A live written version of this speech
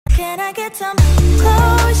Can I get some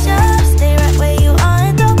closure? Stay right where you are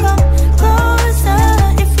and don't come closer.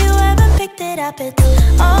 If you haven't picked it up, it's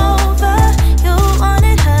over. You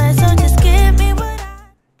wanted her, so just give me what I...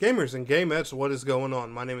 Gamers and gamettes, what is going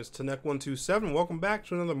on? My name is Tanek127. Welcome back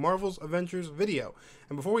to another Marvel's Avengers video.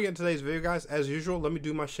 And before we get into today's video, guys, as usual, let me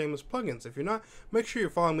do my shameless plugins. If you're not, make sure you're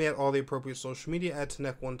following me at all the appropriate social media at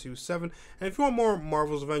Tanek127. And if you want more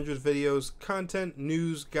Marvel's Avengers videos, content,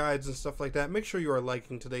 news, guides, and stuff like that, make sure you are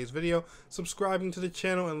liking today's video, subscribing to the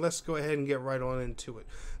channel, and let's go ahead and get right on into it.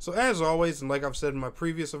 So as always, and like I've said in my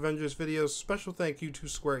previous Avengers videos, special thank you to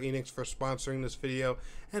Square Enix for sponsoring this video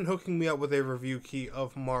and hooking me up with a review key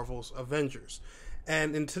of Marvel's Avengers.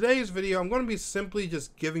 And in today's video, I'm going to be simply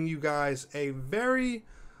just giving you guys a very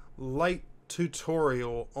light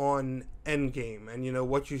tutorial on Endgame and, you know,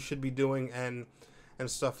 what you should be doing and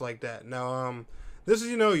stuff like that. Now, this is,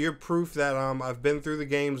 you know, your proof that I've been through the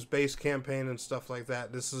game's base campaign and stuff like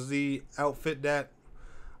that. This is the outfit that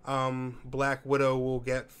Black Widow will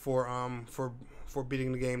get for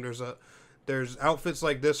beating the game. There's outfits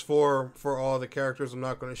like this for all the characters. I'm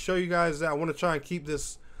not going to show you guys that. I want to try and keep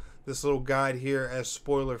this little guide here as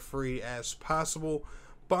spoiler free as possible,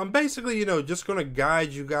 but I'm basically, you know, just going to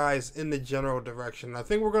guide you guys in the general direction. I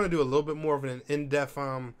think we're going to do a little bit more of an in-depth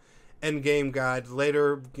Endgame guide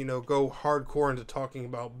later, you know, go hardcore into talking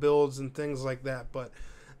about builds and things like that, but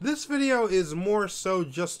this video is more so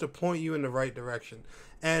just to point you in the right direction.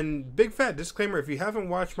 And big fat disclaimer, if you haven't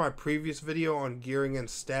watched my previous video on gearing and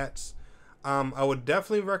stats, I would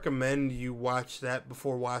definitely recommend you watch that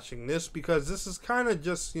before watching this, because this is kind of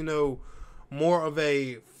just, you know, more of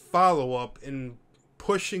a follow-up in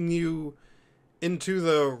pushing you into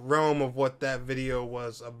the realm of what that video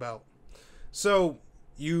was about. So,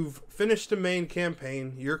 you've finished the main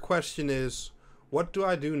campaign. Your question is, what do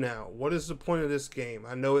I do now? What is the point of this game?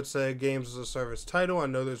 I know it's a Games as a Service title. I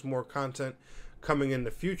know there's more content coming in the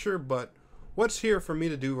future, but what's here for me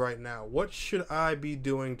to do right now? What should I be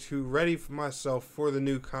doing to ready for myself for the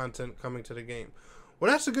new content coming to the game?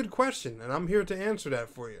 Well, that's a good question, and I'm here to answer that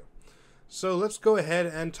for you. So let's go ahead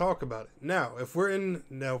and talk about it. Now, if we're in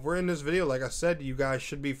this video, like I said, you guys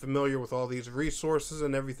should be familiar with all these resources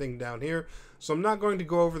and everything down here. So I'm not going to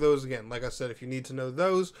go over those again. Like I said, if you need to know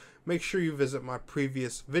those, make sure you visit my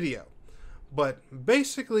previous video. But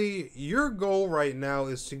basically, your goal right now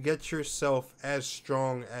is to get yourself as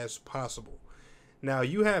strong as possible. Now,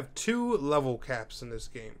 you have 2 level caps in this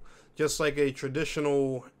game, just like a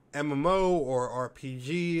traditional MMO or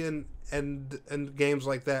RPG and games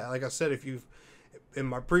like that. Like I said, if you've, in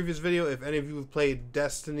my previous video, if any of you have played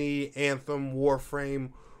Destiny, Anthem, Warframe,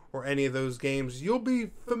 or any of those games, you'll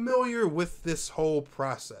be familiar with this whole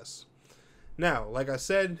process. Now, like I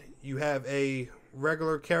said, you have a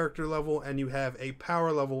regular character level and you have a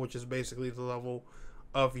power level, which is basically the level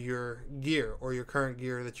of your gear or your current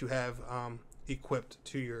gear that you have equipped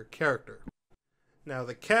to your character. Now,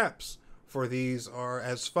 the caps for these are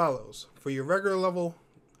as follows. For your regular level,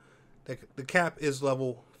 the cap is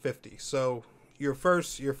level 50. So your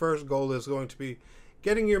first goal is going to be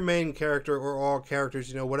getting your main character or all characters,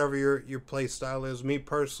 you know, whatever your play style is. Me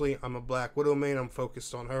personally, I'm a Black Widow main. I'm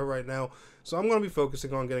focused on her right now. So I'm going to be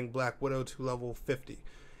focusing on getting Black Widow to level 50.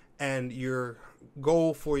 And your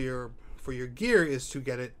goal for your gear is to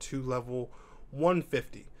get it to level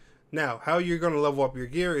 150. Now, how you're going to level up your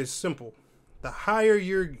gear is simple. The higher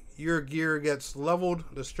your gear gets leveled,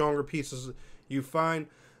 the stronger pieces you find,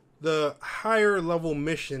 the higher level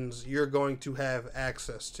missions you're going to have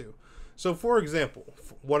access to. So, for example,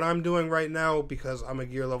 what I'm doing right now, because I'm a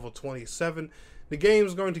gear level 27, the game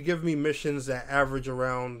is going to give me missions that average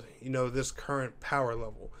around, you know, this current power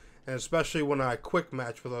level. And especially when I quick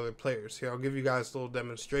match with other players. Here, I'll give you guys a little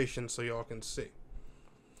demonstration so y'all can see.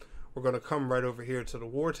 We're going to come right over here to the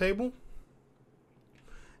war table.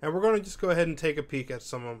 And we're going to just go ahead and take a peek at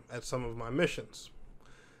some of my missions.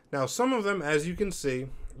 Now, some of them, as you can see,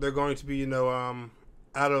 they're going to be, you know,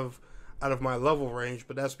 out of my level range,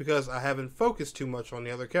 but that's because I haven't focused too much on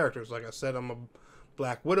the other characters. Like I said, I'm a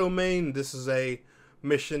Black Widow main. This is a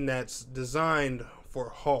mission that's designed for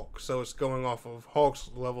Hulk, so it's going off of Hulk's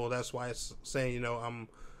level. That's why it's saying, you know,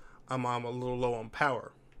 I'm a little low on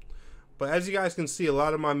power. But as you guys can see, a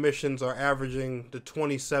lot of my missions are averaging the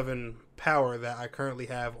 27 power that I currently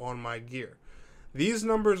have on my gear. These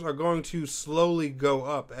numbers are going to slowly go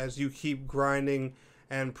up as you keep grinding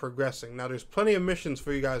and progressing. Now, there's plenty of missions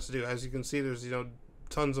for you guys to do. As you can see, there's, you know,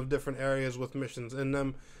 tons of different areas with missions in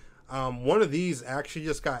them. One of these actually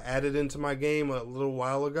just got added into my game a little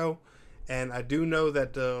while ago, and I do know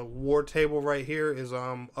that the war table right here is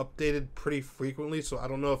updated pretty frequently, so I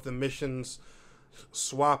don't know if the missions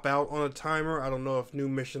swap out on a timer. I don't know if new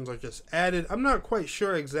missions are just added. I'm not quite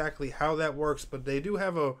sure exactly how that works, but they do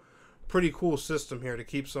have a pretty cool system here to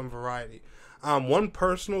keep some variety. One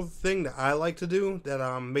personal thing that I like to do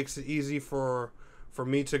that makes it easy for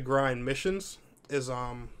me to grind missions is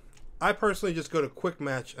I personally just go to quick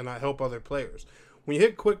match and I help other players. When you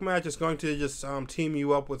hit quick match, it's going to just team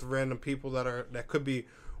you up with random people that could be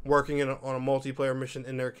working on a multiplayer mission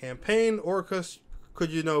in their campaign, or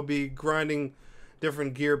could be grinding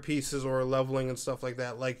different gear pieces or leveling and stuff like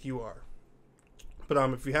that, like you are. But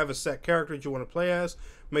if you have a set character that you want to play as,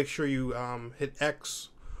 make sure you hit X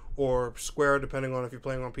or square, depending on if you're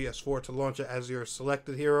playing on PS4, to launch it as your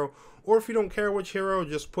selected hero. Or if you don't care which hero,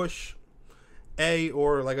 just push A,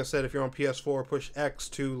 or like I said, if you're on PS4, push X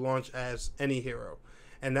to launch as any hero.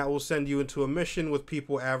 And that will send you into a mission with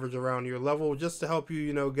people average around your level, just to help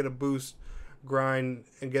you, get a boost, grind,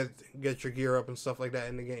 and get your gear up and stuff like that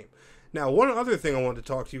in the game. Now, one other thing I wanted to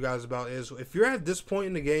talk to you guys about is, if you're at this point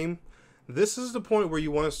in the game, this is the point where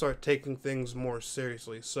you want to start taking things more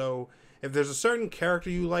seriously. So if there's a certain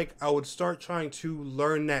character you like, I would start trying to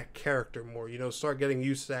learn that character more. Start getting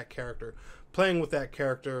used to that character, playing with that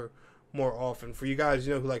character more often. For you guys,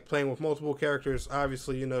 who like playing with multiple characters,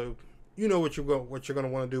 obviously, you know what you're going to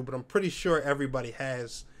want to do. But I'm pretty sure everybody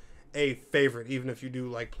has a favorite, even if you do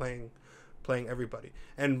like playing everybody.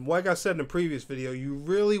 And like I said in the previous video, you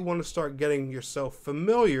really want to start getting yourself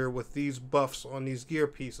familiar with these buffs on these gear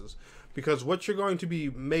pieces, because what you're going to be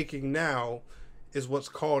making now is what's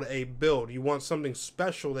called a build. You want something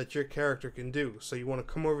special that your character can do. So you want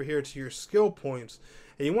to come over here to your skill points,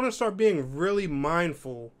 and you want to start being really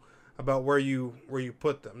mindful about where you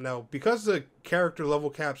put them. Now, because the character level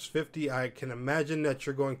cap's 50, I can imagine that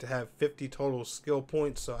you're going to have 50 total skill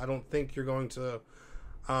points, so I don't think you're going to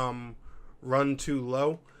run too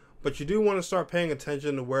low. But you do want to start paying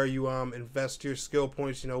attention to where you invest your skill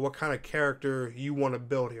points, what kind of character you want to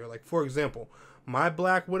build here. Like, for example, my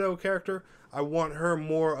Black Widow character, I want her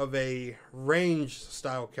more of a range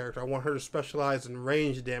style character. I want her to specialize in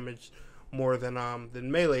range damage more than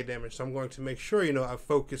melee damage. So I'm going to make sure, I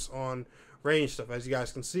focus on range stuff. As you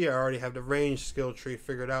guys can see, I already have the range skill tree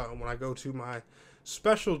figured out. And when I go to my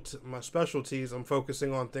specialties, I'm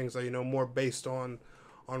focusing on things that, more based on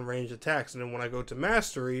range attacks. And then when I go to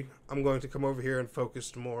mastery, I'm going to come over here and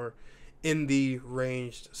focus more in the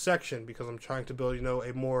ranged section, because I'm trying to build,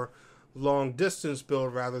 a more long distance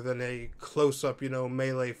build rather than a close up,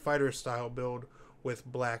 melee fighter style build with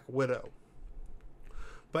Black Widow.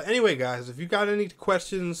 But anyway, guys, if you got any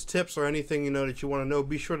questions, tips, or anything that you want to know,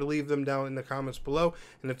 be sure to leave them down in the comments below.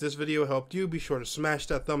 And if this video helped you, be sure to smash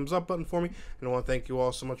that thumbs up button for me. And I want to thank you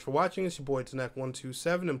all so much for watching. It's your boy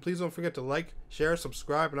Tanek127, and please don't forget to like, share,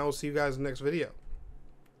 subscribe, and I will see you guys in the next video.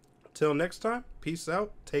 Till next time, peace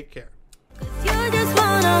out, take care. You just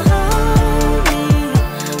wanna